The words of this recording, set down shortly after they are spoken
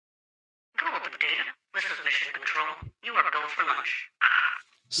This is Mission Control. You are go for lunch.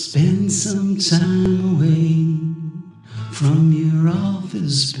 Spend some time away from your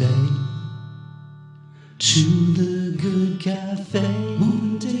office bay to the Good Cafe.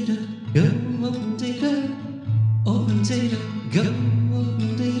 Open data, go open data. Open data, go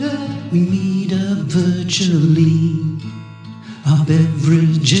open data. We meet up virtually. Our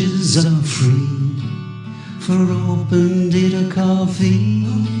beverages are free for open data coffee.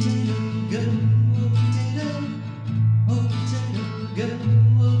 Open data, go open data. Open data, go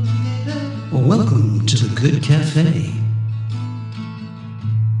open data. Welcome to the Good Cafe.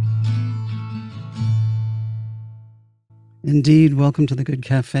 Indeed, welcome to the Good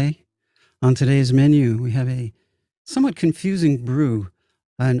Cafe. On today's menu, we have a somewhat confusing brew,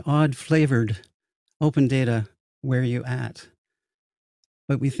 an odd flavored open data where you at.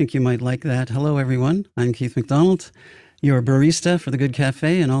 But we think you might like that. Hello, everyone. I'm Keith McDonald, your barista for the Good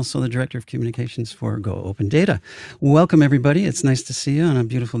Cafe and also the Director of Communications for Go Open Data. Welcome, everybody. It's nice to see you on a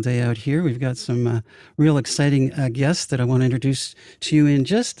beautiful day out here. We've got some real exciting guests that I want to introduce to you in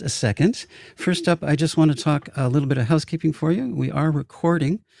just a second. First up, I just want to talk a little bit of housekeeping for you. We are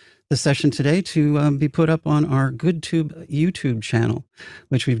recording the session today to be put up on our GoodTube YouTube channel,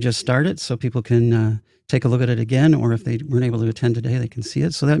 which we've just started, so people can take a look at it again, or if they weren't able to attend today, they can see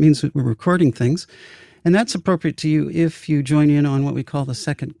it. So that means that we're recording things, and that's appropriate to you if you join in on what we call the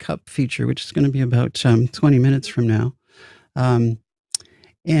second cup feature, which is going to be about 20 minutes from now. And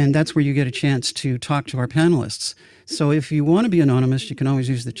that's where you get a chance to talk to our panelists. So if you want to be anonymous, you can always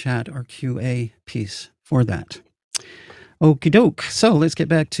use the chat or QA piece for that. Okie doke. So let's get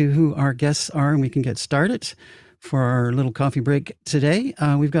back to who our guests are and we can get started for our little coffee break today.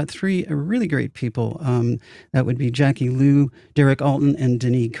 We've got three really great people. That would be Jackie Liu, Derek Alton, and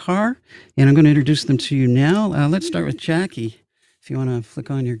Denis Carr. And I'm going to introduce them to you now. Let's start with Jackie. If you want to flick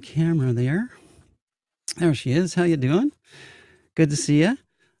on your camera there. There she is. How you doing? Good to see you.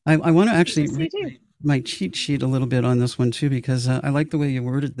 I want to actually read my cheat sheet a little bit on this one too, because I like the way you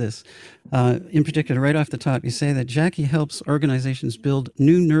worded this. In particular, right off the top, you say that Jackie helps organizations build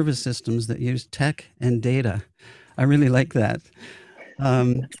new nervous systems that use tech and data. I really like that.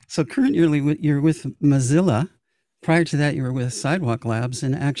 So currently you're with Mozilla. Prior to that, you were with Sidewalk Labs,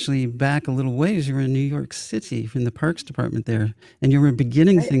 and actually back a little ways, you were in New York City in the Parks Department there, and you were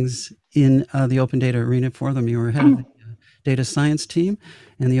beginning things in the open data arena for them. You were head of the data science team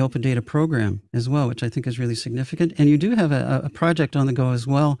and the open data program as well, which I think is really significant. And you do have a project on the go as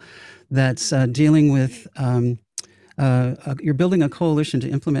well that's dealing with, you're building a coalition to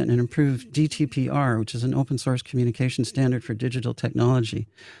implement and improve DTPR, which is an open source communication standard for digital technology,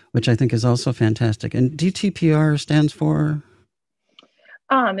 which I think is also fantastic. And DTPR stands for?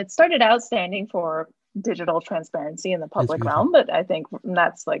 It started out standing for digital transparency in the public realm, but I think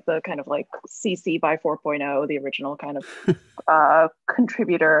that's like the kind of like CC by 4.0, the original kind of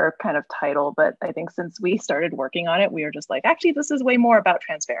contributor kind of title. But I think since we started working on it, we were just like, actually, this is way more about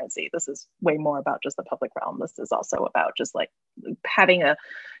transparency. This is way more about just the public realm. This is also about just like having a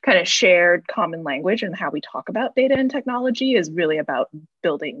kind of shared common language, and how we talk about data and technology is really about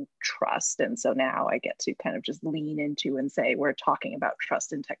building trust. And so now I get to kind of just lean into and say, we're talking about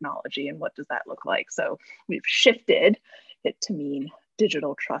trust in technology, and what does that look like? So we've shifted it to mean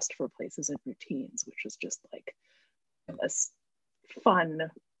digital trust for places and routines, which is just like a fun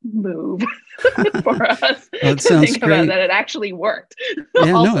move for us well, to think about that it actually worked.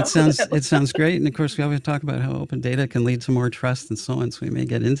 Yeah, no, it sounds great. And of course, we always talk about how open data can lead to more trust and so on. So we may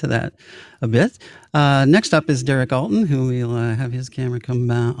get into that a bit. Next up is Derek Alton, who will have his camera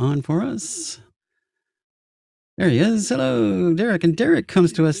come on for us. There he is. Hello, Derek. And Derek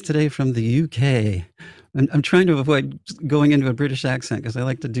comes to us today from the UK. I'm trying to avoid going into a British accent because I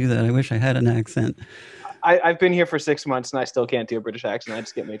like to do that. I wish I had an accent. I've been here for 6 months and I still can't do a British accent. I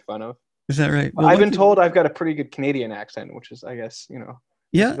just get made fun of. Is that right? Well, I've been told I've got a pretty good Canadian accent, which is, I guess,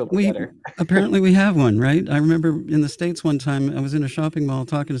 yeah, apparently we have one, right? I remember in the States one time, I was in a shopping mall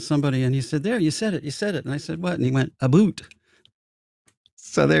talking to somebody and he said, there, you said it. And I said, what? And he went, a boot.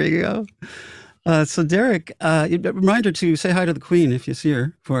 So there you go. So Derek, a reminder to say hi to the Queen if you see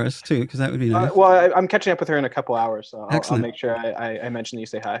her for us too, because that would be nice. Well, I'm catching up with her in a couple hours, so I'll make sure I mention that you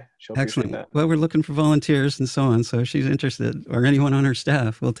say hi. She'll appreciate that. Well, we're looking for volunteers and so on, so if she's interested, or anyone on her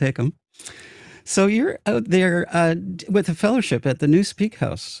staff, we'll take them. So you're out there with a fellowship at the New Speak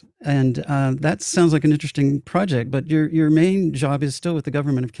House, and that sounds like an interesting project, but your main job is still with the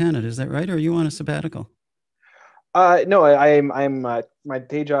Government of Canada, is that right? Or are you on a sabbatical? No, I'm my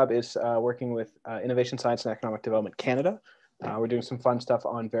day job is working with Innovation Science and Economic Development Canada. We're doing some fun stuff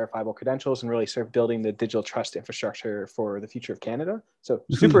on verifiable credentials and really sort of building the digital trust infrastructure for the future of Canada. So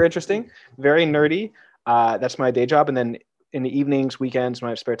super interesting, very nerdy. That's my day job. And then in the evenings, weekends, when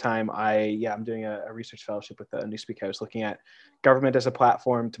I have spare time, I'm doing a research fellowship with Newspeak. I was looking at government as a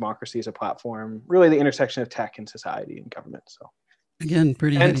platform, democracy as a platform, really the intersection of tech and society and government. So again,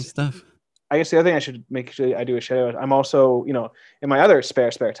 pretty heady stuff. I guess the other thing I should make sure I do a shout out. I'm also, in my other spare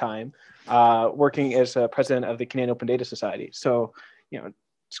time, working as a president of the Canadian Open Data Society. So,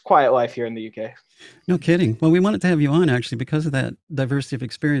 it's quiet life here in the UK. No kidding. Well, we wanted to have you on actually because of that diversity of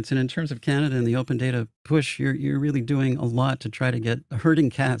experience. And in terms of Canada and the open data push, you're really doing a lot to try to get herding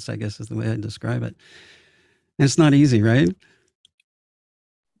cats, I guess is the way I describe it. And it's not easy, right?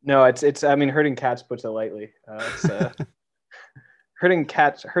 No, it's. I mean, herding cats puts it lightly. Herding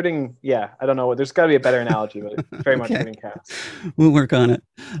cats, I don't know. There's got to be a better analogy, but it's very much herding cats. We'll work on it.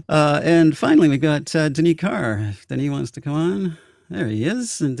 And finally, we got Denis Carr. If Denis wants to come on. There he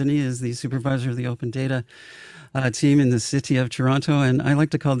is. And Denis is the supervisor of the open data team in the city of Toronto. And I like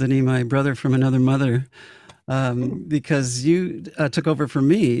to call Denis my brother from another mother because you took over for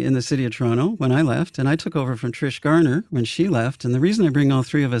me in the city of Toronto when I left. And I took over from Trish Garner when she left. And the reason I bring all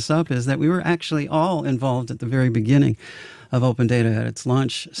three of us up is that we were actually all involved at the very beginning of open data at its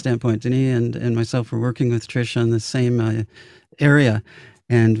launch standpoint. Denis and myself were working with Trish on the same area.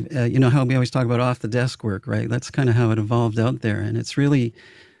 And you know how we always talk about off the desk work, right? That's kind of how it evolved out there. And it's really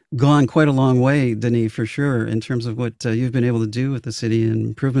gone quite a long way, Denis, for sure, in terms of what you've been able to do with the city and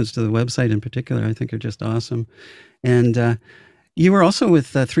improvements to the website in particular, I think are just awesome. And you were also with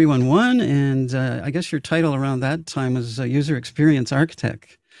 311, and I guess your title around that time was user experience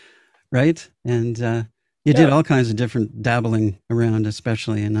architect, right? And you did all kinds of different dabbling around,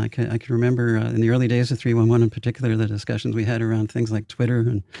 especially. And I can remember in the early days of 311 in particular, the discussions we had around things like Twitter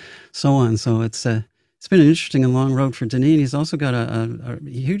and so on. So it's been an interesting and long road for Denis. He's also got a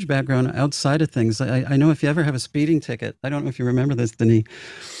huge background outside of things. I know if you ever have a speeding ticket, I don't know if you remember this, Denis,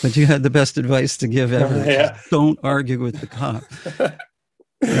 but you had the best advice to give ever. Which is don't argue with the cop.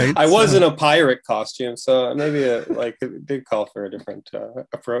 Right? I was in a pirate costume, so maybe it did call for a different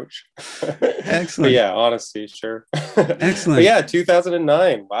approach. Excellent. But yeah, honesty, sure. Excellent. But yeah,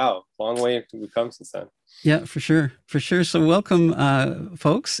 2009. Wow, long way we've come since then. Yeah, for sure. So welcome,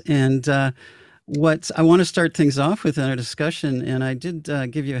 folks. And what I want to start things off with in our discussion, and I did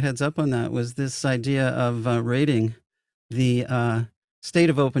give you a heads up on that, was this idea of rating the state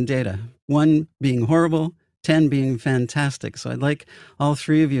of open data. 1 being horrible, 10 being fantastic. So I'd like all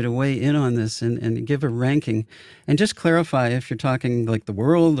three of you to weigh in on this and give a ranking and just clarify if you're talking like the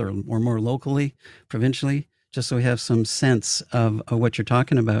world or more locally, provincially, just so we have some sense of what you're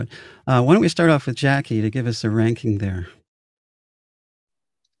talking about. Why don't we start off with Jackie to give us a ranking there?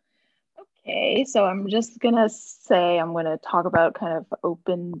 Okay, so I'm just going to say I'm going to talk about kind of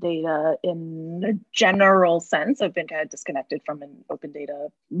open data in a general sense. I've been kind of disconnected from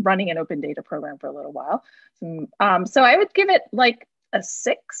running an open data program for a little while. So I would give it like a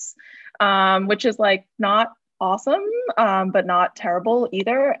 6, which is like not awesome, but not terrible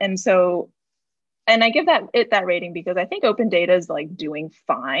either. And I give that rating because I think open data is like doing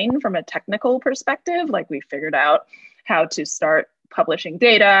fine from a technical perspective. Like we figured out how to start publishing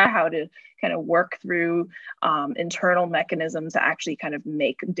data, how to kind of work through internal mechanisms to actually kind of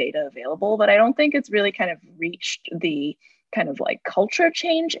make data available. But I don't think it's really kind of reached the kind of like culture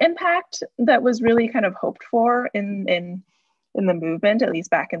change impact that was really kind of hoped for in the movement, at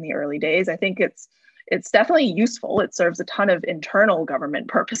least back in the early days. I think it's definitely useful. It serves a ton of internal government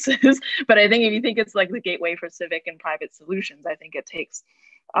purposes. But I think if you think it's like the gateway for civic and private solutions, I think it takes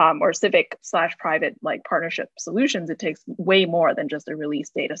or civic/private like partnership solutions, it takes way more than just a release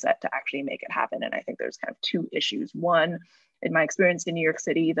data set to actually make it happen. And I think there's kind of 2 issues. One, in my experience in New York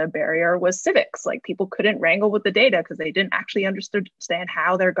City, the barrier was civics. Like people couldn't wrangle with the data because they didn't actually understand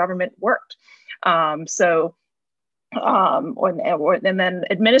how their government worked. And then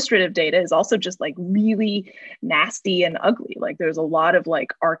administrative data is also just like really nasty and ugly. Like there's a lot of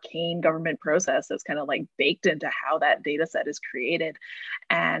like arcane government process that's kind of like baked into how that data set is created.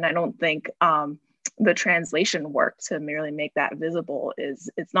 And I don't think the translation work to merely make that visible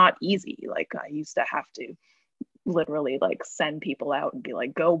it's not easy. Like I used to have to literally like send people out and be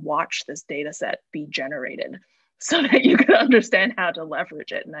like, go watch this data set be generated so that you can understand how to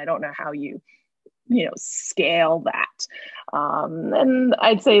leverage it. And I don't know how you scale that. And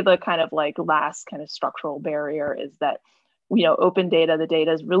I'd say the kind of like last kind of structural barrier is that, open data, the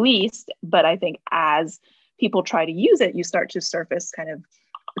data is released, but I think as people try to use it, you start to surface kind of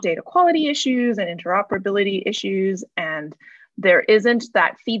data quality issues and interoperability issues. And there isn't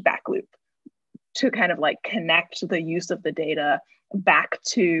that feedback loop to kind of like connect the use of the data back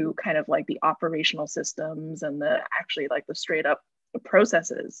to kind of like the operational systems and the actually like the straight up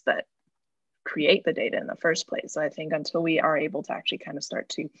processes that create the data in the first place. So I think until we are able to actually kind of start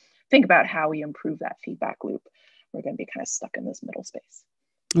to think about how we improve that feedback loop, we're going to be kind of stuck in this middle space.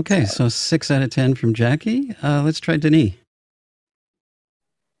 Okay, so 6 out of 10 from Jackie. Let's try Denis.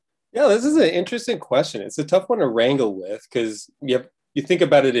 Yeah, this is an interesting question. It's a tough one to wrangle with because you think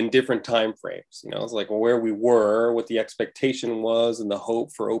about it in different time frames. It's like where we were, what the expectation was, and the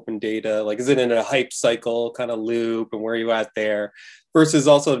hope for open data. Like, is it in a hype cycle kind of loop, and where are you at there? Versus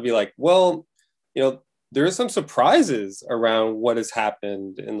also to be like, well, there are some surprises around what has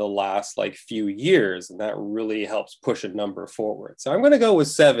happened in the last few years, and that really helps push a number forward. So I'm going to go with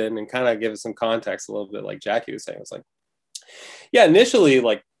 7 and kind of give some context a little bit, like Jackie was saying. It's like, yeah, initially,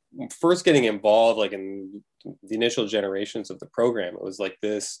 first getting involved, in the initial generations of the program, it was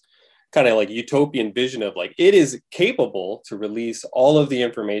this kind of utopian vision of it is capable to release all of the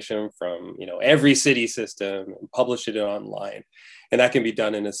information from every city system and publish it online, and that can be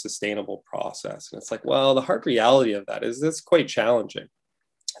done in a sustainable process. And it's well, the hard reality of that is that's quite challenging.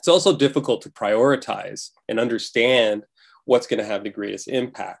 It's also difficult to prioritize and understand what's going to have the greatest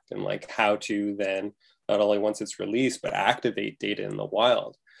impact, and how to then not only once it's released but activate data in the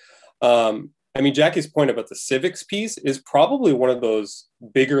wild. Jackie's point about the civics piece is probably one of those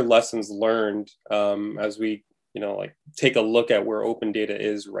bigger lessons learned as we, take a look at where open data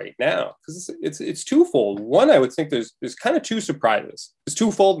is right now, because it's twofold. One, I would think there's kind of 2 surprises. There's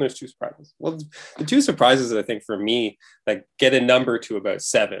twofold and there's 2 surprises. Well, the 2 surprises that I think for me that get a number to about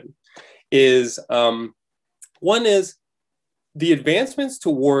 7 is one is the advancements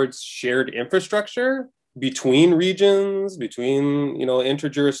towards shared infrastructure between regions, between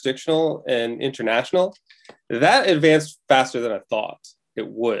interjurisdictional and international, that advanced faster than I thought it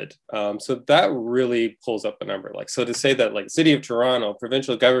would. So that really pulls up the number. So to say that City of Toronto,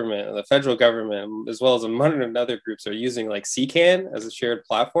 provincial government, and the federal government, as well as 100 other groups, are using CCAN as a shared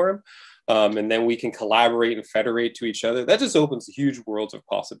platform, and then we can collaborate and federate to each other, that just opens huge worlds of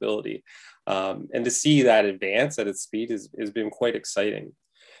possibility. And to see that advance at its speed has been quite exciting.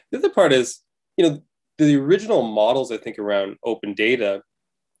 The other part is, the original models, I think, around open data,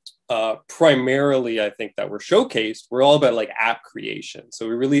 primarily, I think, that were showcased, were all about app creation. So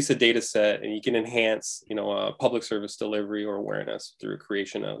we release a data set and you can enhance, public service delivery or awareness through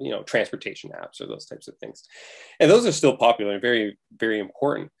creation of, transportation apps or those types of things. And those are still popular and very, very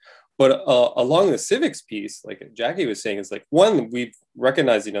important. But along the civics piece, like Jackie was saying, is one, we've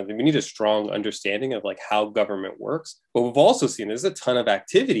recognized, that we need a strong understanding of how government works. But we've also seen there's a ton of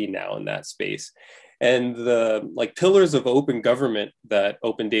activity now in that space. And the pillars of open government that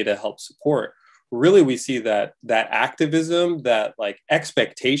open data helps support, really we see that activism, that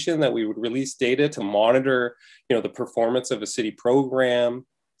expectation that we would release data to monitor, the performance of a city program,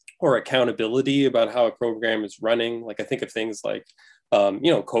 or accountability about how a program is running. I think of things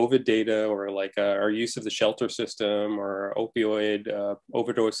COVID data, or our use of the shelter system, or opioid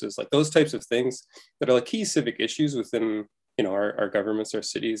overdoses, those types of things that are key civic issues within our governments, our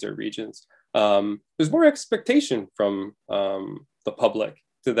cities, our regions. There's more expectation from the public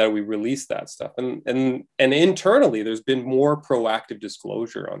that we release that stuff, and internally there's been more proactive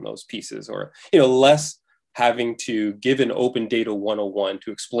disclosure on those pieces, or less having to give an open data 101 to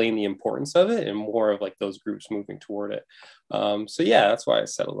explain the importance of it, and more of those groups moving toward it. So yeah, that's why I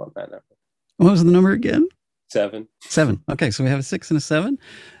settled on that number. What was the number again? 7. 7. Okay, so we have a 6 and a 7.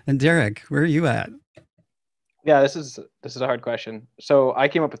 And Derek, where are you at? Yeah, this is a hard question. So I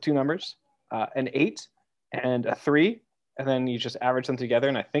came up with 2 numbers, an 8 and a 3, and then you just average them together,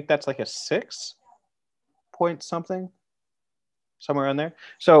 and I think that's a 6 point something, somewhere on there.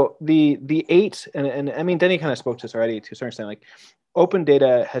 So the 8, and Denny kind of spoke to this already to a certain extent. Open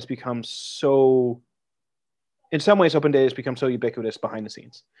data has become so, in some ways, open data has become so ubiquitous behind the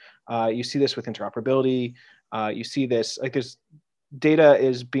scenes. You see this with interoperability. You see this there's data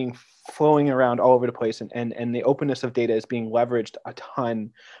is being flowing around all over the place, and the openness of data is being leveraged a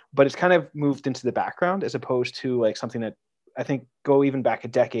ton, but it's kind of moved into the background, as opposed to something that I think go even back a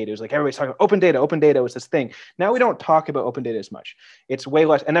decade. It was everybody's talking about open data. Open data was this thing. Now we don't talk about open data as much. It's way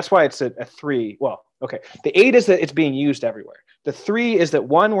less, and that's why it's a 3. Well, okay. The 8 is that it's being used everywhere. The 3 is that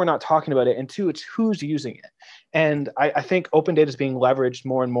 1, we're not talking about it, and 2, it's who's using it. And I think open data is being leveraged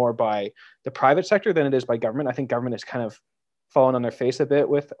more and more by the private sector than it is by government. I think government has kind of fallen on their face a bit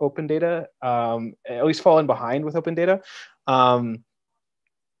with open data, at least fallen behind with open data.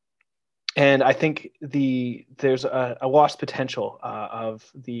 And I think there's a lost potential of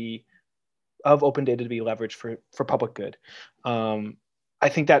open data to be leveraged for public good. I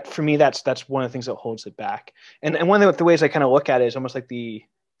think that for me, that's one of the things that holds it back. And one of the ways I kind of look at it is almost like the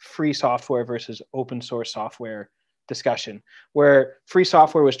free software versus open source software discussion, where free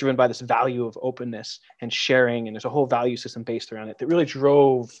software was driven by this value of openness and sharing, and there's a whole value system based around it that really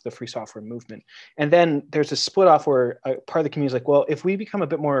drove the free software movement. And then there's a split off where part of the community is like, well, if we become a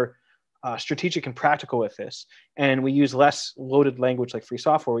bit more strategic and practical with this, and we use less loaded language like free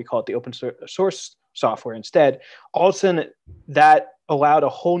software, we call it the open source software instead, all of a sudden that allowed a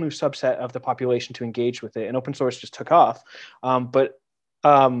whole new subset of the population to engage with it, and open source just took off. But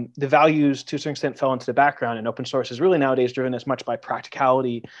the values to a certain extent fell into the background, and open source is really nowadays driven as much by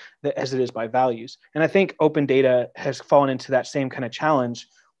practicality as it is by values. And I think open data has fallen into that same kind of challenge,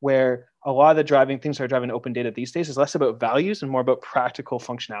 where a lot of the things that are driving open data these days is less about values and more about practical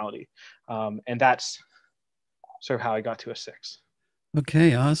functionality. And that's sort of how I got to a 6.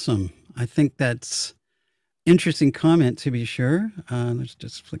 Okay, awesome. I think that's interesting comment, to be sure. Let's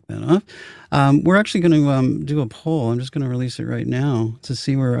just flick that off. We're actually going to do a poll. I'm just going to release it right now to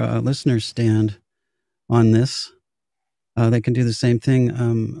see where listeners stand on this. They can do the same thing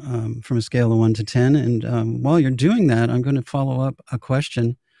from a scale of 1 to 10. And while you're doing that, I'm going to follow up a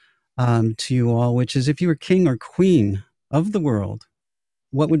question to you all, which is, if you were king or queen of the world,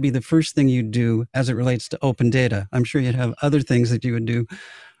 what would be the first thing you'd do as it relates to open data? I'm sure you'd have other things that you would do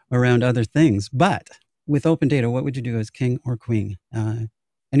around other things, but with open data, what would you do as king or queen?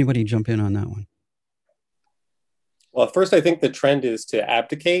 Anybody jump in on that one? Well, first, I think the trend is to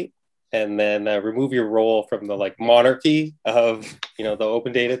abdicate and then remove your role from the monarchy of, the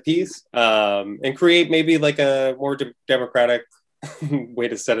open data piece, and create maybe a more democratic way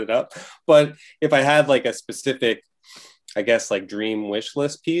to set it up. But if I had a specific, I guess, dream wish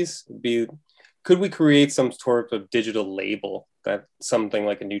list piece, could we create some sort of digital label, that something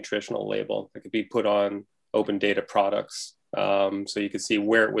like a nutritional label that could be put on open data products, so you could see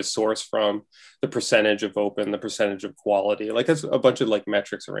where it was sourced from, the percentage of open, the percentage of quality, there's a bunch of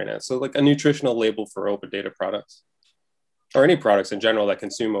metrics around it. So a nutritional label for open data products, or any products in general that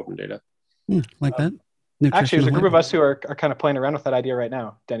consume open data. Like that. Actually, there's a group of us who are kind of playing around with that idea right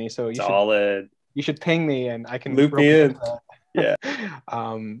now, Denny. So you should ping me and I can loop me in. Yeah.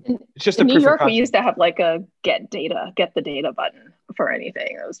 It's just in New York, we used to have a get the data button for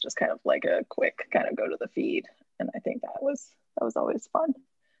anything. It was just kind of a quick kind of go to the feed. And I think that was always fun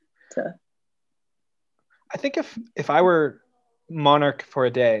to. I think if I were monarch for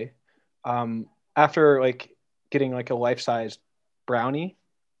a day, after getting a life-size brownie,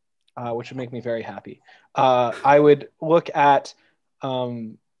 which would make me very happy, I would look at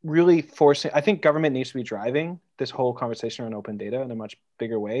really forcing. I think government needs to be driving this whole conversation around open data in a much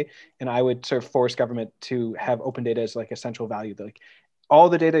bigger way, and I would sort of force government to have open data as a central value. All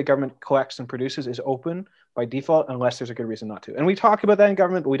the data government collects and produces is open by default, unless there's a good reason not to. And we talk about that in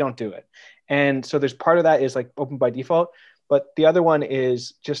government, but we don't do it. And so there's part of that is open by default, but the other one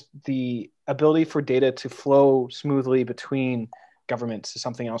is just the ability for data to flow smoothly between governments is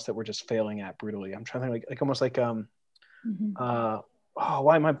something else that we're just failing at brutally. I'm trying to think almost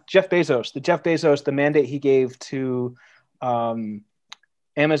why am I Jeff Bezos, the mandate he gave to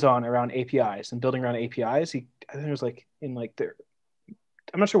Amazon around APIs and building around APIs. I think it was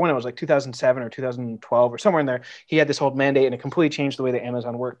I'm not sure when it was, 2007 or 2012 or somewhere in there. He had this whole mandate, and it completely changed the way that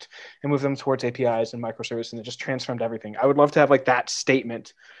Amazon worked and moved them towards APIs and microservices, and it just transformed everything. I would love to have that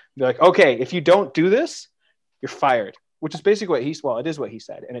statement. Be okay, if you don't do this, you're fired. Which is basically it is what he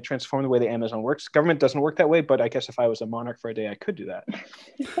said, and it transformed the way that Amazon works. Government doesn't work that way, but I guess if I was a monarch for a day, I could do that.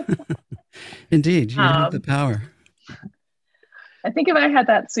 Indeed, you have the power. I think if I had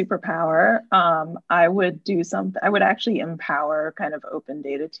that superpower, I would do something. I would actually empower kind of open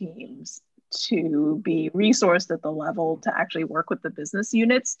data teams to be resourced at the level to actually work with the business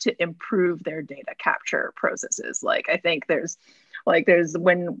units to improve their data capture processes. I think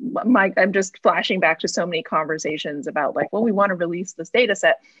I'm just flashing back to so many conversations about we want to release this data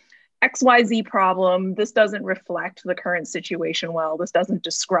set, XYZ problem. This doesn't reflect the current situation well. This doesn't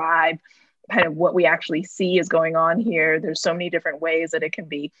describe kind of what we actually see is going on here. There's so many different ways that it can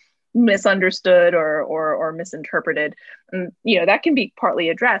be misunderstood or misinterpreted. And, that can be partly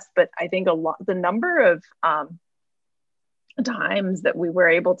addressed, but I think the number of times that we were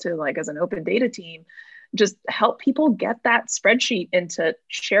able to, as an open data team, just help people get that spreadsheet into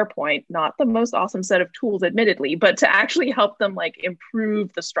SharePoint, not the most awesome set of tools, admittedly, but to actually help them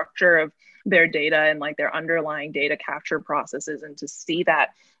improve the structure of their data and their underlying data capture processes, and to see that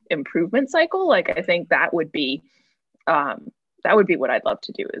improvement cycle. I think that would be what I'd love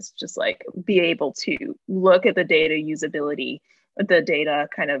to do, is just be able to look at the data usability, the data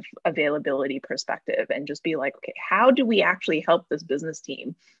kind of availability perspective, and just be okay, how do we actually help this business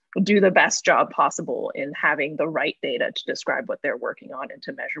team do the best job possible in having the right data to describe what they're working on and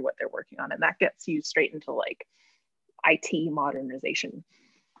to measure what they're working on? And that gets you straight into IT modernization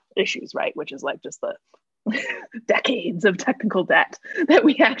issues, right? Which is like just the decades of technical debt that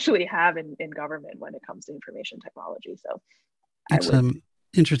we actually have in government when it comes to information technology. So it's an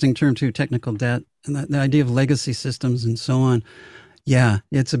interesting term too, technical debt, and the idea of legacy systems and so on. Yeah,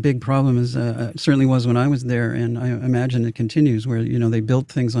 it's a big problem. As it certainly was when I was there, and I imagine it continues. Where they built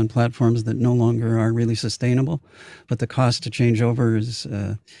things on platforms that no longer are really sustainable, but the cost to change over is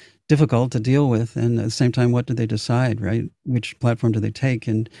difficult to deal with. And at the same time, what do they decide? Right, which platform do they take?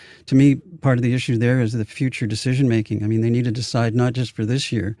 And to me, part of the issue there is the future decision making. I mean, they need to decide not just for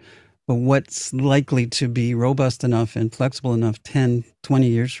this year, but what's likely to be robust enough and flexible enough 10, 20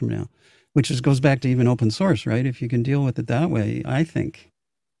 years from now. Which goes back to even open source, right? If you can deal with it that way, I think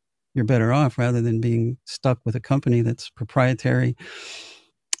you're better off rather than being stuck with a company that's proprietary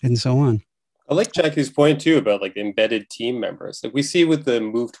and so on. I like Jackie's point too about like embedded team members. Like we see with the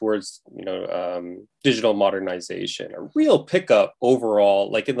move towards, digital modernization, a real pickup overall,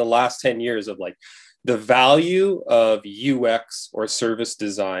 like in the last 10 years of like the value of UX or service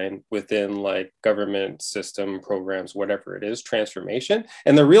design within like government system programs, whatever it is, transformation,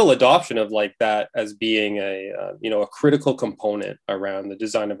 and the real adoption of like that as being a critical component around the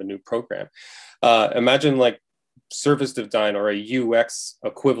design of a new program. Imagine like service design or a UX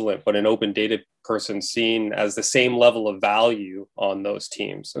equivalent, but an open data person seen as the same level of value on those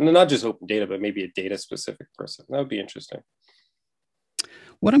teams. And not just open data, but maybe a data specific person. That would be interesting.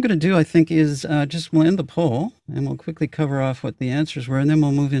 What I'm going to do, I think, is we'll end the poll and we'll quickly cover off what the answers were, and then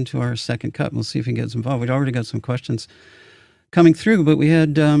we'll move into our second cut. We'll see if we can get involved. We've already got some questions coming through, but we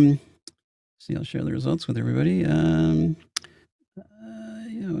had, I'll share the results with everybody. What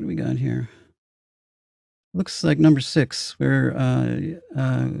do we got here? Looks like number 6, where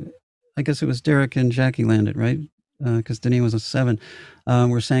I guess it was Derek and Jackie landed, right? Because Denis was a 7.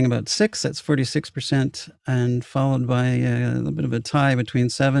 We're saying about 6, that's 46%, and followed by a little bit of a tie between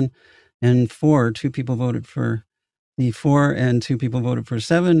 7 and 4. 2 people voted for the 4, and 2 people voted for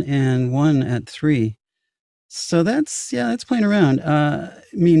 7, and 1 at 3. So that's playing around.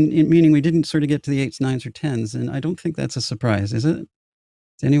 Meaning we didn't sort of get to the 8s, 9s, or 10s, and I don't think that's a surprise, is it?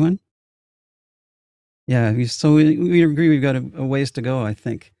 To anyone? Yeah, so we agree we've got a ways to go, I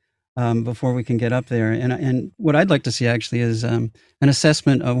think. Before we can get up there. And what I'd like to see actually is an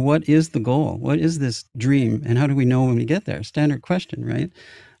assessment of what is the goal? What is this dream? And how do we know when we get there? Standard question, right?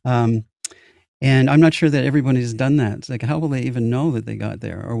 And I'm not sure that everybody's done that. It's like, how will they even know that they got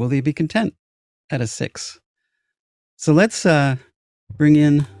there? Or will they be content at a 6? So let's bring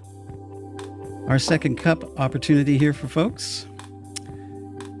in our second cup opportunity here for folks.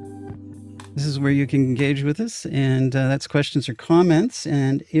 This is where you can engage with us, and that's questions or comments.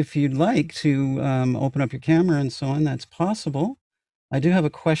 And if you'd like to open up your camera and so on, that's possible. I do have a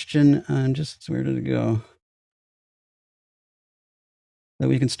question, where did it go? That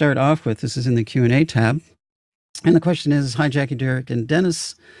we can start off with. This is in the Q&A tab. And the question is, hi, Jackie, Derek, and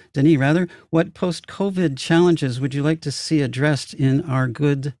Denis, what post-COVID challenges would you like to see addressed in our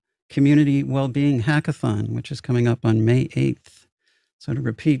Good Community Wellbeing Hackathon, which is coming up on May 8th? So to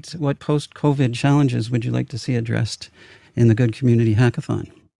repeat, what post-COVID challenges would you like to see addressed in the Good Community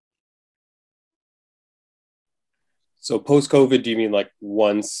Hackathon? So post-COVID, do you mean like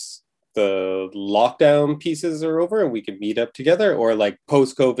once the lockdown pieces are over and we can meet up together, or like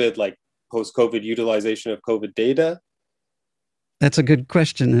post-COVID utilization of COVID data? That's a good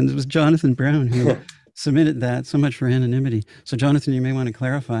question. And it was Jonathan Brown who submitted that. So much for anonymity. So Jonathan, you may want to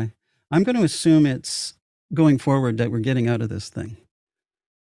clarify. I'm going to assume it's going forward that we're getting out of this thing.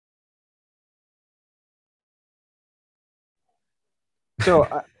 So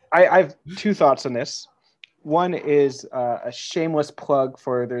I have 2 thoughts on this. One is a shameless plug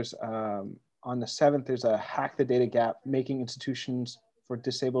for on the 7th, there's a Hack the Data Gap, making institutions for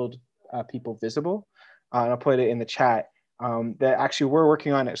disabled people visible. And I'll put it in the chat. That actually we're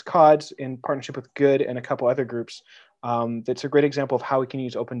working on as CODs in partnership with Good and a couple other groups. That's a great example of how we can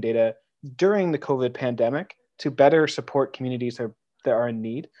use open data during the COVID pandemic to better support communities that are in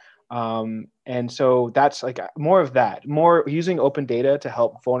need. And so that's like more of that, more using open data to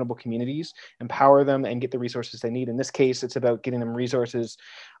help vulnerable communities, empower them and get the resources they need. In this case, it's about getting them resources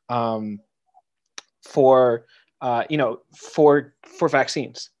for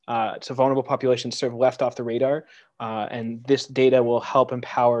vaccines. So vulnerable populations sort of left off the radar. And this data will help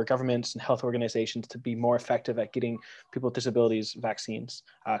empower governments and health organizations to be more effective at getting people with disabilities vaccines,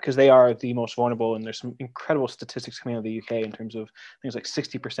 because they are the most vulnerable. And there's some incredible statistics coming out of the UK in terms of things like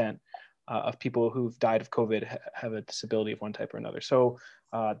 60% of people who've died of COVID have a disability of one type or another. So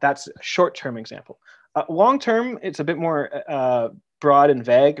that's a short-term example. Long-term, it's a bit more broad and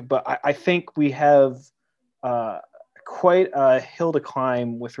vague, but I think we have quite a hill to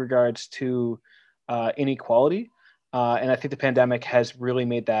climb with regards to inequality. And I think the pandemic has really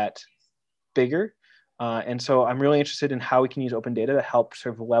made that bigger. And so I'm really interested in how we can use open data to help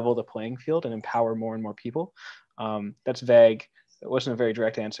sort of level the playing field and empower more and more people. That's vague. It wasn't a very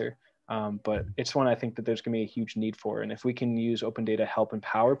direct answer, but it's one I think that there's going to be a huge need for. And if we can use open data to help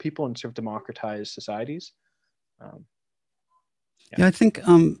empower people and sort of democratize societies. Yeah, I think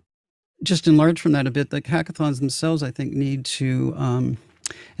just enlarge from that a bit, like hackathons themselves, I think need to,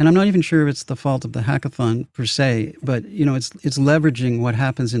 and I'm not even sure if it's the fault of the hackathon per se, but it's leveraging what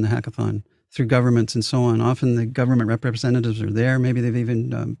happens in the hackathon through governments and so on. Often the government representatives are there. Maybe they've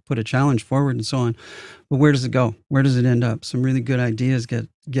even put a challenge forward and so on. But where does it go? Where does it end up? Some really good ideas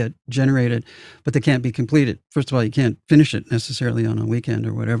get generated, but they can't be completed. First of all, you can't finish it necessarily on a weekend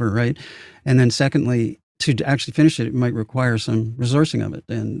or whatever, right? And then secondly, to actually finish it, it might require some resourcing of it.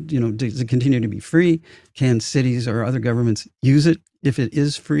 And, does it continue to be free? Can cities or other governments use it if it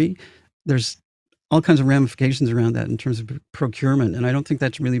is free? There's all kinds of ramifications around that in terms of procurement. And I don't think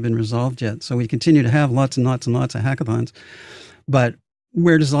that's really been resolved yet. So we continue to have lots and lots and lots of hackathons. But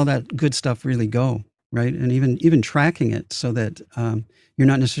where does all that good stuff really go, right? And even tracking it so that you're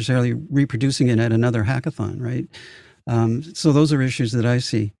not necessarily reproducing it at another hackathon, right? So those are issues that I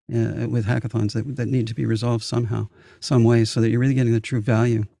see with hackathons that need to be resolved somehow, some way, so that you're really getting the true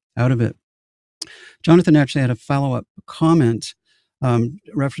value out of it. Jonathan actually had a follow-up comment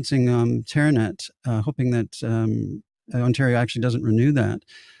referencing Terranet, hoping that Ontario actually doesn't renew that.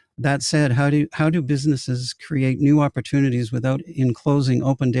 That said, how do businesses create new opportunities without enclosing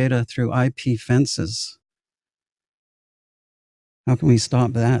open data through IP fences? How can we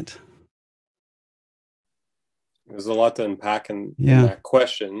stop that? There's a lot to unpack in that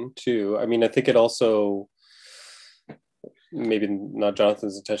question too. I mean, I think it also, maybe not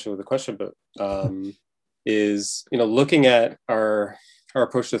Jonathan's intention with the question, but is, looking at our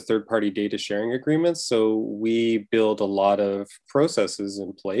approach to third-party data sharing agreements. So we build a lot of processes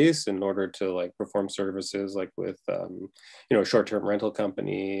in place in order to perform services with, short-term rental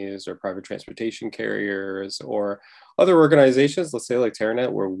companies or private transportation carriers or other organizations, let's say like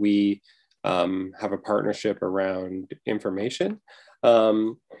Terranet, where we have a partnership around information,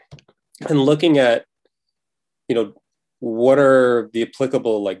 and looking at, what are the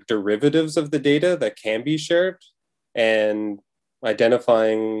applicable derivatives of the data that can be shared, and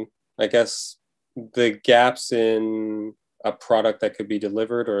identifying, I guess, the gaps in a product that could be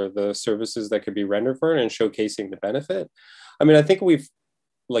delivered or the services that could be rendered for it, and showcasing the benefit. I mean, I think we've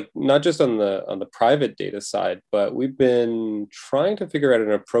not just on the private data side, but we've been trying to figure out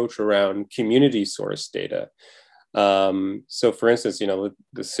an approach around community source data. So for instance,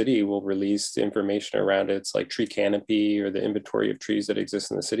 the city will release information around its tree canopy or the inventory of trees that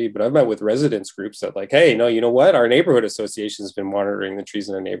exist in the city. But I've met with residents groups that hey, no, you know what? Our neighborhood association has been monitoring the trees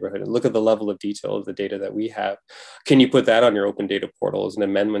in our neighborhood, and look at the level of detail of the data that we have. Can you put that on your open data portal as an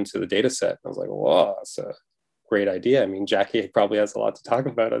amendment to the data set? And I was like, wow, that's a great idea. I mean, Jackie probably has a lot to talk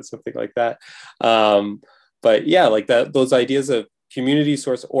about on something like that. But yeah, those ideas of community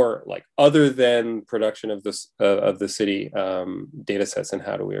source or other than production of this of the city data sets, and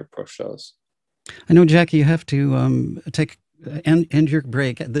how do we approach those? I know, Jackie, you have to end your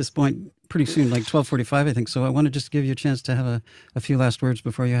break at this point pretty soon, 12:45, I think. So I want to just give you a chance to have a few last words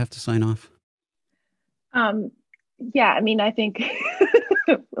before you have to sign off. Yeah, I mean, I think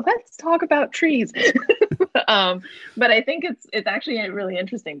let's talk about trees. But I think it's actually really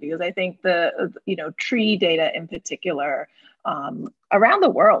interesting, because I think the tree data in particular around the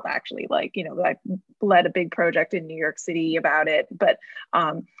world, actually, I led a big project in New York City about it, but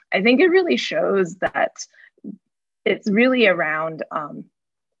I think it really shows that it's really around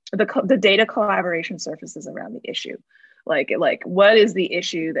the data collaboration surfaces around the issue. What is the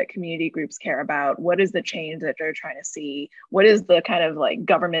issue that community groups care about? What is the change that they're trying to see? What is the kind of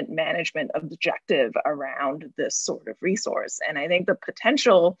government management objective around this sort of resource? And I think the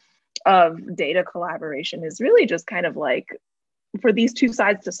potential of data collaboration is really just kind of for these two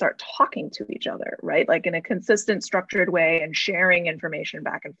sides to start talking to each other, right? In a consistent, structured way, and sharing information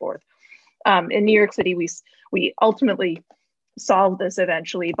back and forth. In New York City, we ultimately solved this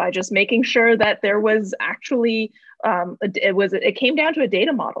eventually by just making sure that there was actually it came down to a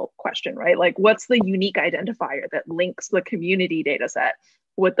data model question, right? What's the unique identifier that links the community data set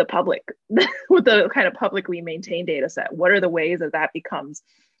with the public, with the kind of publicly maintained data set? What are the ways that becomes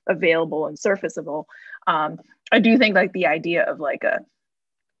available and surfaceable? I do think the idea of a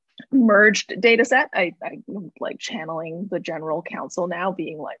merged data set, I like channeling the general counsel now,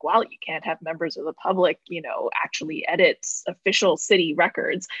 being well, you can't have members of the public, actually edit official city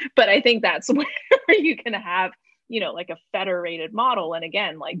records. But I think that's where you can have like a federated model. And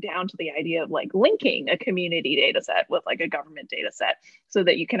again, like down to the idea of like linking a community data set with like a government data set so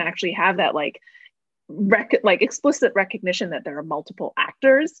that you can actually have that like explicit recognition that there are multiple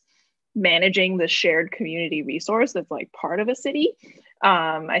actors managing the shared community resource that's like part of a city.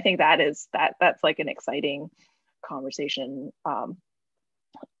 I think that's like an exciting conversation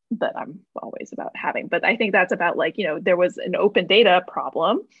that I'm always about having. But I think that's about like, there was an open data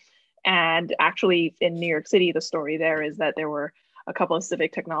problem. And actually in New York City, the story there is that there were a couple of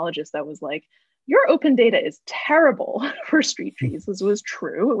civic technologists that was like, your open data is terrible for street trees. This was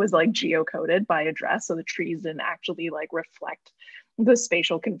true. It was like geocoded by address. So the trees didn't actually like reflect the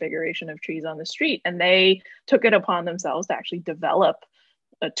spatial configuration of trees on the street. And they took it upon themselves to actually develop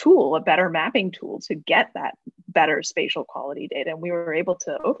a tool, a better mapping tool to get that better spatial quality data. And we were able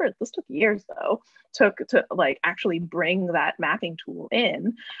to, this took years though, to like actually bring that mapping tool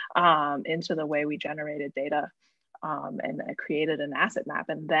in into the way we generated data and created an asset map.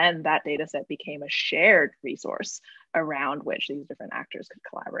 And then that data set became a shared resource around which these different actors could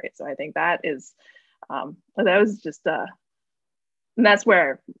collaborate. So I think that is, that was just, and that's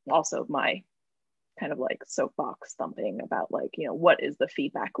where also my kind of like soapbox thumping about like, what is the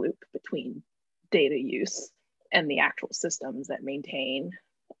feedback loop between data use and the actual systems that maintain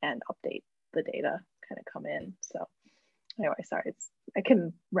and update the data kind of come in. So anyway, sorry, I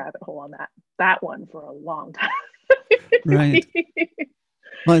can rabbit hole on that one for a long time. Right.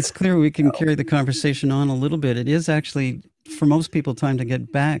 Well, it's clear we can carry the conversation on a little bit. It is actually, for most people, time to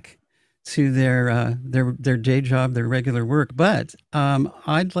get back to their day job, their regular work. But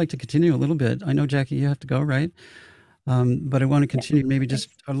I'd like to continue a little bit. I know, Jackie, you have to go, right? But I want to continue maybe just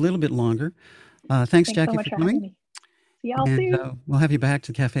a little bit longer. Thanks, Jackie, so much for coming. See y'all soon. We'll have you back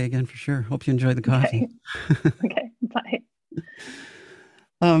to the cafe again for sure. Hope you enjoyed the coffee. Okay, bye.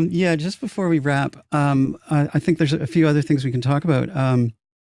 Yeah, just before we wrap, I think there's a few other things we can talk about.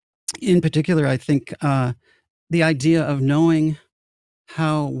 In particular, I think the idea of knowing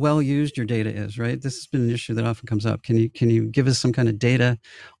how well used your data is, right? This has been an issue that often comes up. Can you give us some kind of data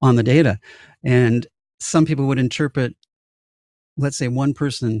on the data? And some people would interpret, let's say, one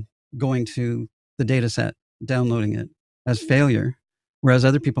person going to the data set, downloading it as failure, whereas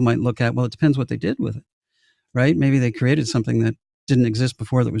other people might look at, well, it depends what they did with it, right? Maybe they created something that didn't exist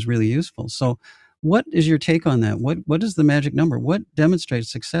before that was really useful. So what is your take on that? What is the magic number? What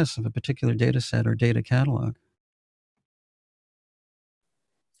demonstrates success of a particular data set or data catalog?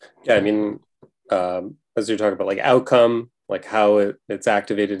 Yeah, I mean, as you're talking about like outcome, like how it's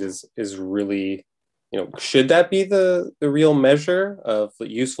activated is really, should that be the real measure of the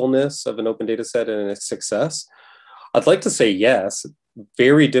usefulness of an open data set and its success? I'd like to say yes.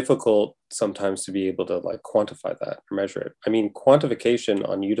 Very difficult sometimes to be able to like quantify that or measure it. I mean, quantification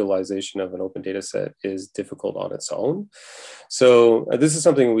on utilization of an open data set is difficult on its own. So this is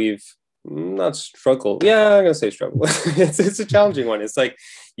something we've not struggled. Yeah, I'm gonna say struggle. It's a challenging one. It's like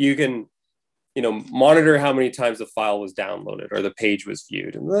you can, monitor how many times the file was downloaded or the page was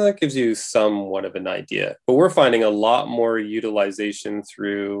viewed, and that gives you somewhat of an idea. But we're finding a lot more utilization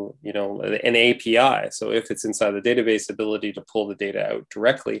through, an API. So if it's inside the database, ability to pull the data out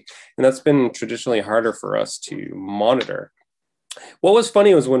directly, and that's been traditionally harder for us to monitor. What was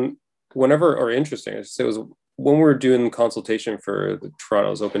funny was interesting, I should say, was when we were doing consultation for the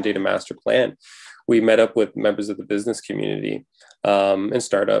Toronto's Open Data Master Plan, we met up with members of the business community and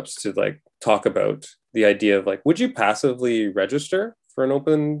startups to like talk about the idea of like, would you passively register for an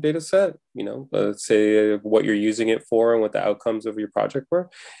open data set? Say what you're using it for and what the outcomes of your project were.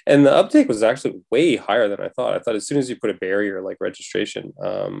 And the uptake was actually way higher than I thought. I thought as soon as you put a barrier like registration,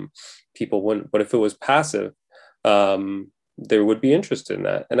 people wouldn't. But if it was passive, there would be interest in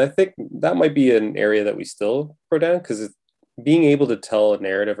that. And I think that might be an area that we still go down, because being able to tell a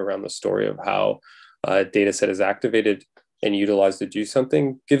narrative around the story of how a data set is activated and utilized to do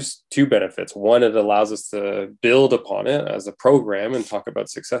something gives two benefits. One, it allows us to build upon it as a program and talk about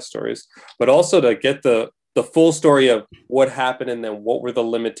success stories, but also to get the full story of what happened and then what were the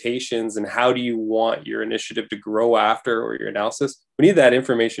limitations and how do you want your initiative to grow after, or your analysis. We need that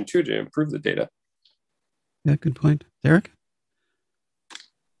information too to improve the data. Yeah, good point. Derek?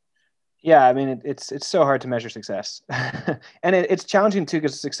 Yeah, I mean, it's so hard to measure success. And it's challenging too,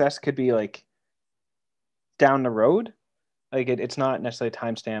 because success could be like down the road. Like it's not necessarily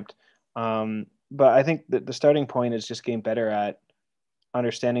time-stamped. But I think that the starting point is just getting better at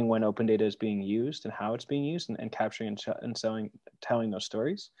understanding when open data is being used and how it's being used, and capturing and telling those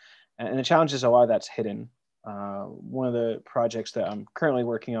stories. And the challenge is a lot of that's hidden. One of the projects that I'm currently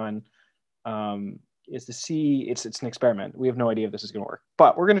working on is to see, it's an experiment. We have no idea if this is going to work,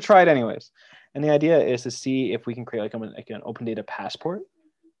 but we're going to try it anyways. And the idea is to see if we can create like an open data passport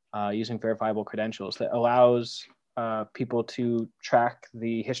using verifiable credentials that allows people to track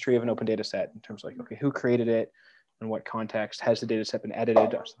the history of an open data set in terms of like, okay, who created it, in what context, has the data set been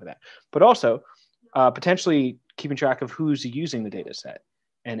edited, or something like that. But also potentially keeping track of who's using the data set.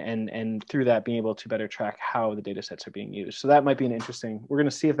 And through that, being able to better track how the data sets are being used. So that might be an interesting, we're going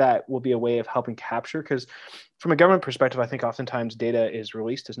to see if that will be a way of helping capture, because from a government perspective, I think oftentimes data is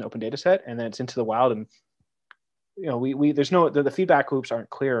released as an open data set and then it's into the wild. And, there's no, the feedback loops aren't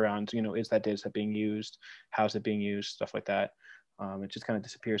clear around, is that data set being used? How's it being used? Stuff like that. It just kind of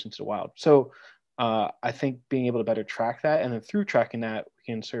disappears into the wild. So I think being able to better track that, and then through tracking that,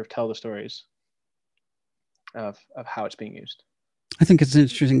 we can sort of tell the stories of how it's being used. I think it's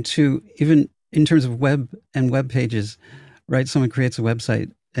interesting too, even in terms of web and web pages, right? Someone creates a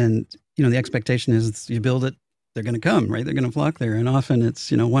website and, the expectation is you build it, they're going to come, right? They're going to flock there. And often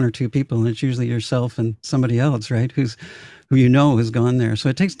it's, one or two people, and it's usually yourself and somebody else, right? Who has gone there. So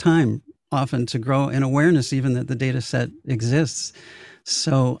it takes time often to grow an awareness even that the data set exists.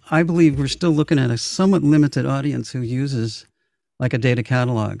 So I believe we're still looking at a somewhat limited audience who uses like a data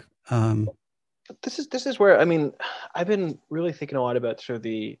catalog. This is where, I've been really thinking a lot about sort of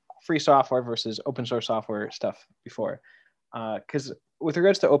the free software versus open source software stuff before. Because with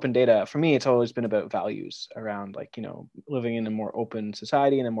regards to open data, for me, it's always been about values around like, living in a more open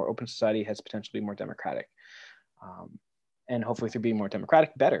society, and a more open society has potentially more democratic. And hopefully through being more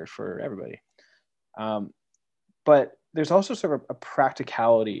democratic, better for everybody. But there's also sort of a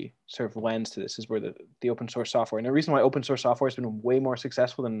practicality sort of lens to this, is where the open source software, and the reason why open source software has been way more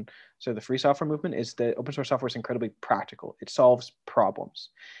successful than sort of the free software movement is that open source software is incredibly practical. It solves problems.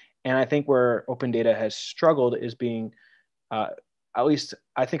 And I think where open data has struggled is being, at least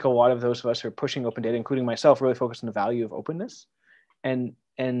I think a lot of those of us who are pushing open data, including myself, really focused on the value of openness. And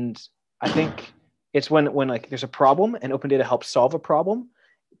I think it's when like there's a problem and open data helps solve a problem,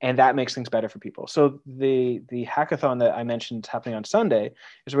 and that makes things better for people. So the hackathon that I mentioned happening on Sunday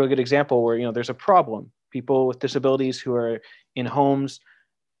is a really good example where, there's a problem. People with disabilities who are in homes,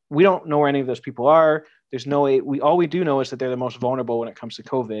 we don't know where any of those people are. There's no way, all we do know is that they're the most vulnerable when it comes to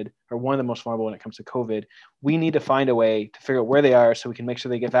COVID, or one of the most vulnerable when it comes to COVID. We need to find a way to figure out where they are so we can make sure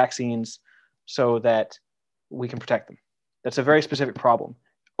they get vaccines so that we can protect them. That's a very specific problem.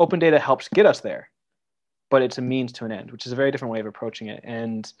 Open data helps get us there, but it's a means to an end, which is a very different way of approaching it.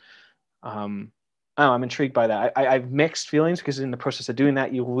 And I'm intrigued by that. I've mixed feelings, because in the process of doing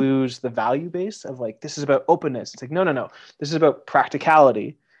that, you lose the value base of like, this is about openness. It's like, no. This is about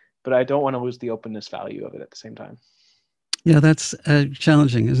practicality, but I don't want to lose the openness value of it at the same time. Yeah, that's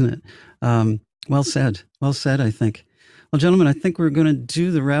challenging, isn't it? Well said, I think. Well, gentlemen, I think we're going to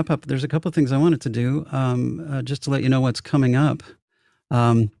do the wrap up. There's a couple of things I wanted to do just to let you know what's coming up.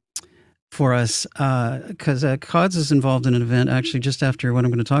 For us, because CODS is involved in an event actually just after what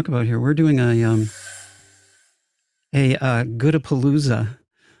I'm going to talk about here. We're doing a Goodapalooza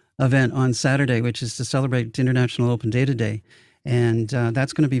event on Saturday, which is to celebrate International Open Data Day. And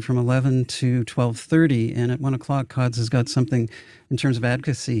that's going to be from 11 to 12:30. And at 1 o'clock, CODS has got something in terms of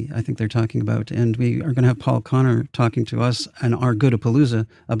advocacy, I think they're talking about. And we are going to have Paul Connor talking to us and our Goodapalooza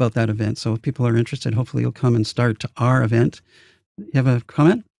about that event. So if people are interested, hopefully you'll come and start to our event. You have a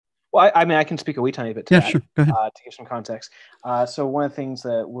comment? Well, I can speak a wee tiny bit to that, sure. Go ahead. To give some context. So one of the things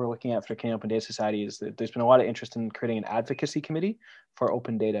that we're looking at for Canadian Open Data Society is that there's been a lot of interest in creating an advocacy committee for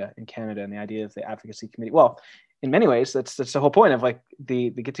open data in Canada. And the idea of the advocacy committee, well, in many ways, that's the whole point of like the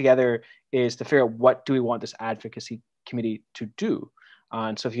get together, is to figure out what do we want this advocacy committee to do.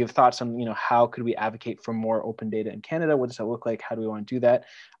 And so if you have thoughts on, how could we advocate for more open data in Canada? What does that look like? How do we want to do that?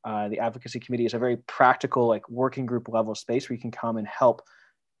 The advocacy committee is a very practical, like working group level space where you can come and help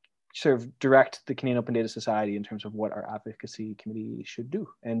sort of direct the Canadian Open Data Society in terms of what our advocacy committee should do,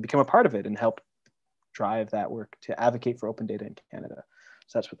 and become a part of it and help drive that work to advocate for open data in Canada.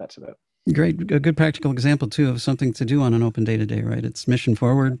 So that's what that's about. Great. A good practical example too of something to do on an open data day, right? It's mission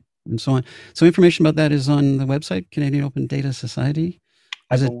forward and so on. So information about that is on the website, Canadian Open Data Society.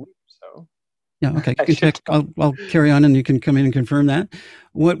 I believe so. Yeah, okay. You can check. I'll carry on and you can come in and confirm that.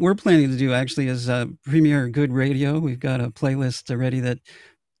 What we're planning to do actually is premiere Good Radio. We've got a playlist already that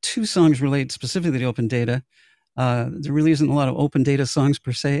 2 songs relate specifically to open data. There really isn't a lot of open data songs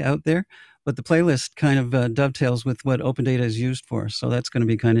per se out there, but the playlist kind of dovetails with what open data is used for. So that's going to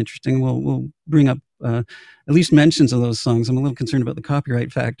be kind of interesting. We'll bring up at least mentions of those songs. I'm a little concerned about the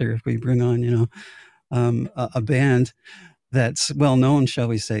copyright factor if we bring on, a band that's well known, shall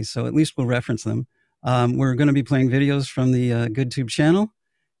we say. So at least we'll reference them. We're going to be playing videos from the GoodTube channel.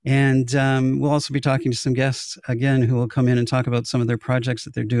 And we'll also be talking to some guests again who will come in and talk about some of their projects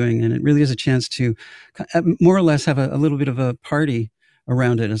that they're doing. And it really is a chance to more or less have a little bit of a party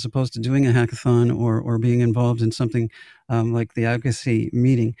around it, as opposed to doing a hackathon or being involved in something like the advocacy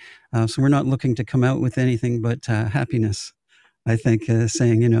meeting. So we're not looking to come out with anything but happiness, I think,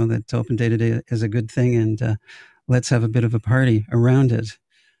 saying, that Open Data Day is a good thing, and let's have a bit of a party around it.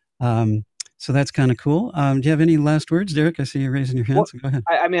 So that's kind of cool. Do you have any last words, Derek? I see you raising your hand, Well, so go ahead.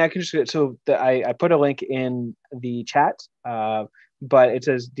 I mean, I can just, I put a link in the chat, but it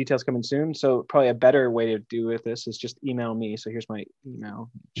says details coming soon. So probably a better way to do with this is just email me. So here's my email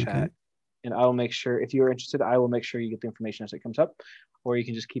chat. Okay. And I will make sure, if you're interested, I will make sure you get the information as it comes up, or you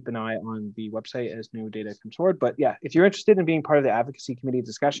can just keep an eye on the website as new data comes forward. But yeah, if you're interested in being part of the advocacy committee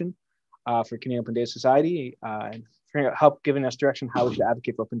discussion for Canadian Open Data Society, and help giving us direction how we should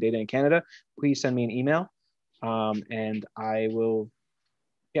advocate for open data in Canada, please send me an email, and I will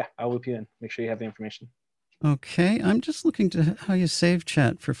loop you in, make sure you have the information. Okay, I'm just looking to how you save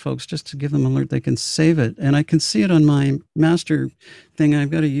chat for folks, just to give them an alert they can save it. And I can see it on my master thing.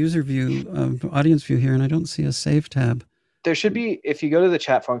 I've got a user view, audience view here, and I don't see a save tab. There should be, if you go to the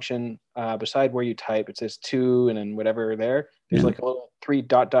chat function, beside where you type, it says to, and then whatever there's like a little 3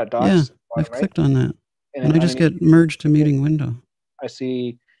 dots. Yeah, I've clicked on that. And I just get merge to meeting window. I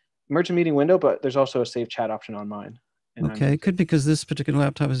see merge to meeting window, but there's also a save chat option on mine. Okay, it could be because this particular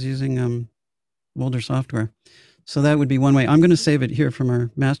laptop is using older software. So that would be one way. I'm going to save it here from our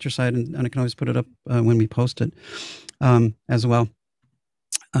master side, and I can always put it up when we post it as well.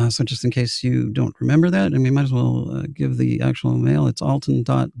 So just in case you don't remember that, and we might as well give the actual mail. It's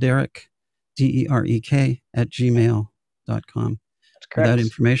alton.derek, DEREK, @gmail.com for that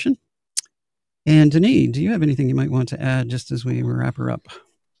information. And Denis, do you have anything you might want to add just as we wrap her up?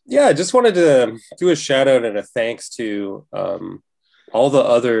 Yeah, I just wanted to do a shout out and a thanks to all the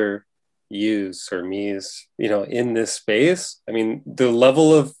other yous or me's, in this space. I mean, the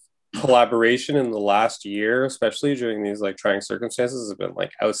level of collaboration in the last year, especially during these trying circumstances, has been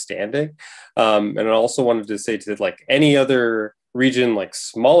outstanding. And I also wanted to say to any other region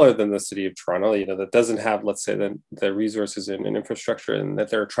smaller than the city of Toronto, that doesn't have, let's say, the resources and infrastructure, and that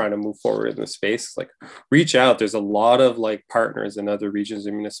they're trying to move forward in the space, reach out. There's a lot of partners in other regions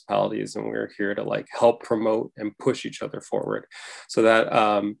and municipalities, and we're here to help promote and push each other forward. So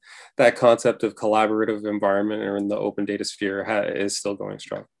that concept of collaborative environment or in the open data sphere is still going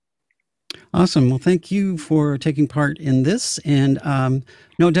strong. Awesome. Well, thank you for taking part in this, and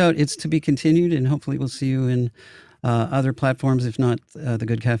no doubt it's to be continued, and hopefully we'll see you in other platforms, if not the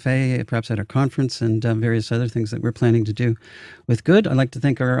GOODcafé, perhaps at our conference, and various other things that we're planning to do with Good. I'd like to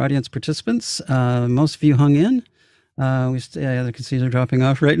thank our audience participants. Most of you hung in. I can see they're dropping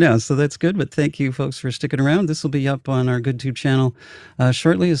off right now, so that's good. But thank you, folks, for sticking around. This will be up on our GoodTube channel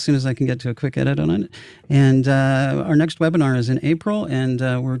shortly, as soon as I can get to a quick edit on it. And our next webinar is in April, and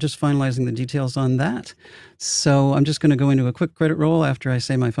we're just finalizing the details on that. So I'm just going to go into a quick credit roll after I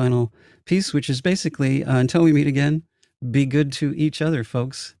say my final piece, which is basically, until we meet again, be good to each other,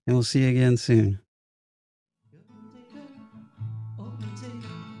 folks, and we'll see you again soon.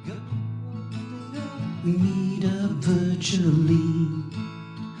 We meet up virtually,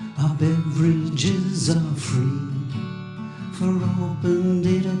 our beverages are free for open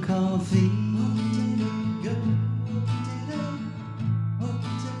data coffee.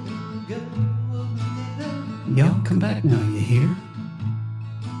 Y'all come back now, you hear?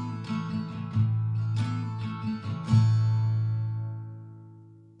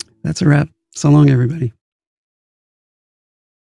 That's a wrap. So long, everybody.